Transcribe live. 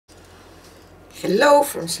Hello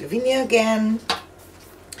from Slovenia again.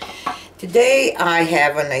 Today I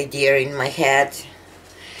have an idea in my head.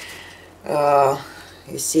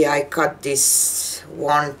 You see, I cut this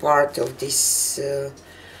one part of this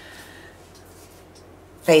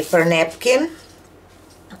paper napkin,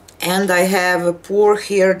 and I have a pour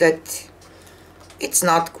here that it's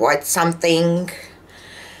not quite something,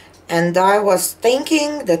 and I was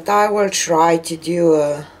thinking that I will try to do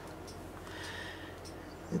a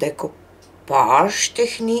decoupage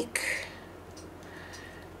technique.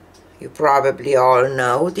 You probably all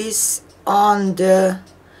know this, on the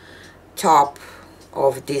top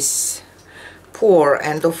of this pour,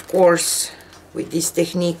 and of course with this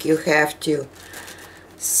technique you have to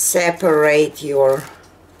separate your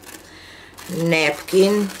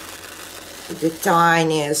napkin to the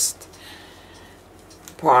tiniest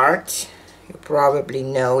part. You probably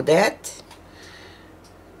know that.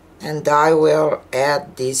 And I will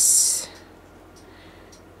add this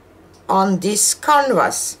on this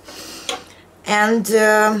canvas, and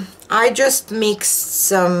I just mixed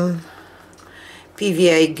some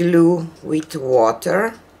PVA glue with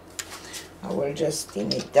water. I will just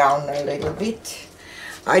thin it down a little bit.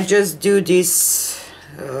 I just do this,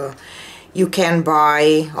 you can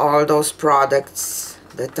buy all those products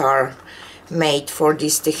that are made for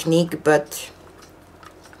this technique, but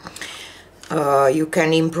you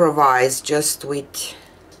can improvise just with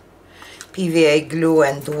PVA glue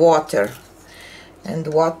and water.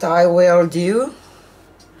 And what I will do,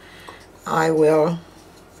 I will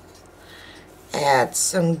add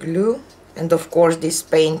some glue, and of course this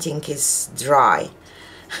painting is dry.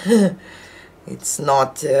 It's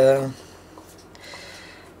not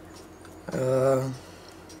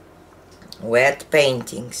wet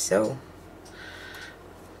painting, so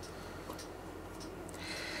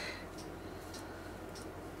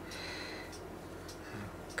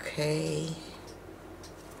okay.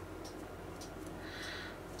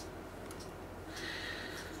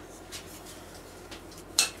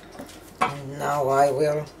 And now I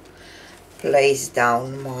will place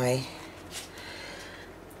down my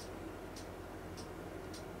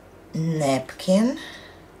napkin.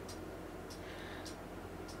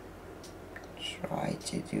 Try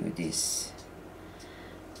to do this,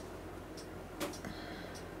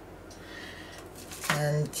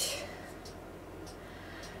 and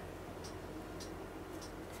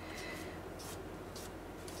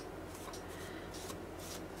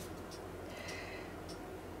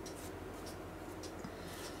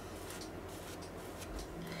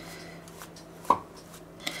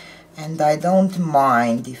I don't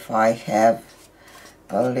mind if I have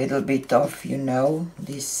a little bit of, you know,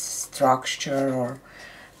 this structure, or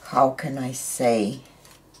how can I say,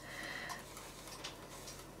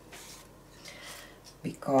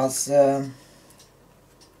 because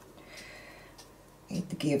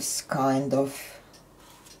it gives kind of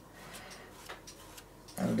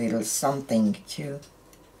a little something to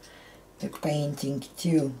the painting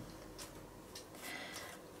too.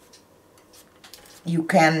 You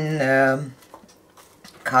can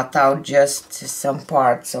cut out just some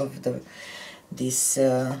parts of these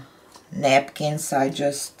napkins. I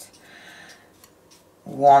just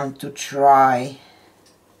want to try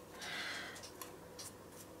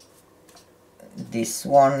this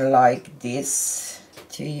one like this,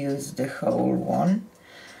 to use the whole one,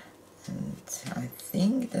 and I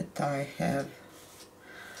think that I have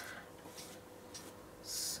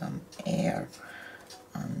some air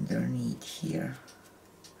underneath here.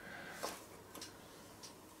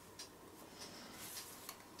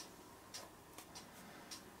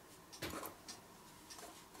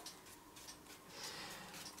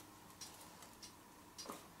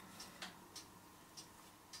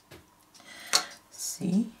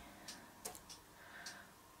 See?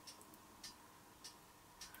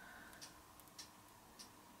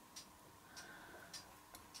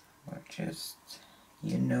 Or just,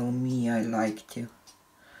 you know me, I like to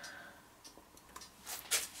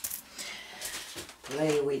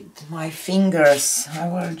play with my fingers. I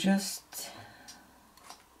will just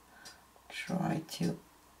try to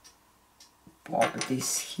pop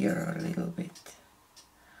this here a little bit.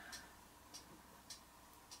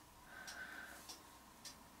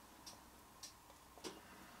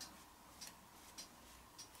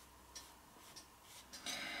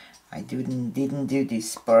 I didn't do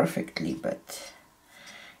this perfectly, but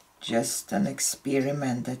just an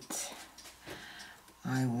experiment that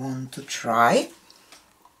I want to try.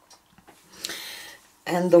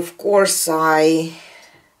 And of course I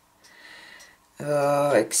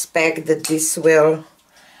expect that this will,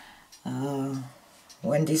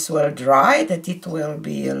 when this will dry, that it will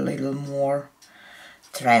be a little more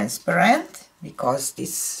transparent. because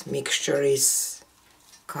this mixture is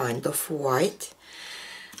kind of white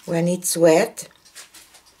when it's wet.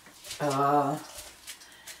 I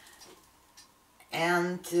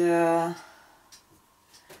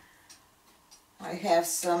have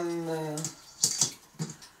some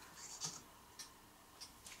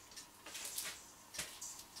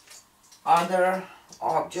other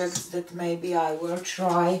objects that maybe I will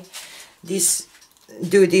try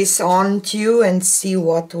do this on to and see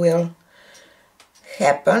what will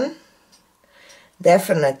happen.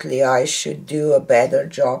 Definitely I should do a better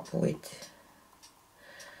job with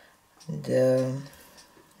the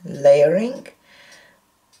layering,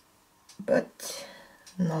 but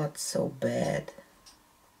not so bad.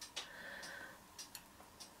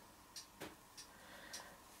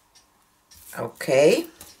 Okay,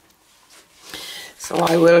 so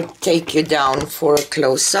I will take you down for a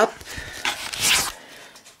close-up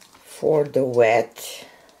for the wet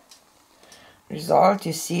result.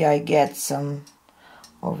 You see I get some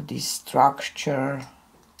of this structure,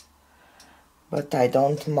 but I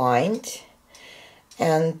don't mind,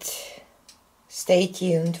 and stay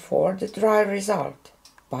tuned for the dry result.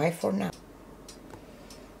 Bye for now.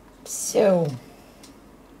 So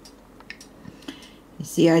you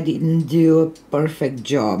see I didn't do a perfect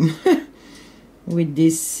job with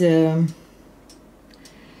this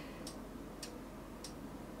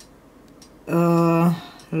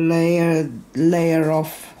layer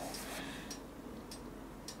of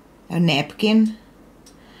a napkin,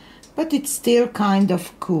 but it's still kind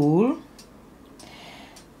of cool.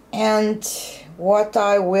 And what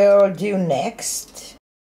I will do next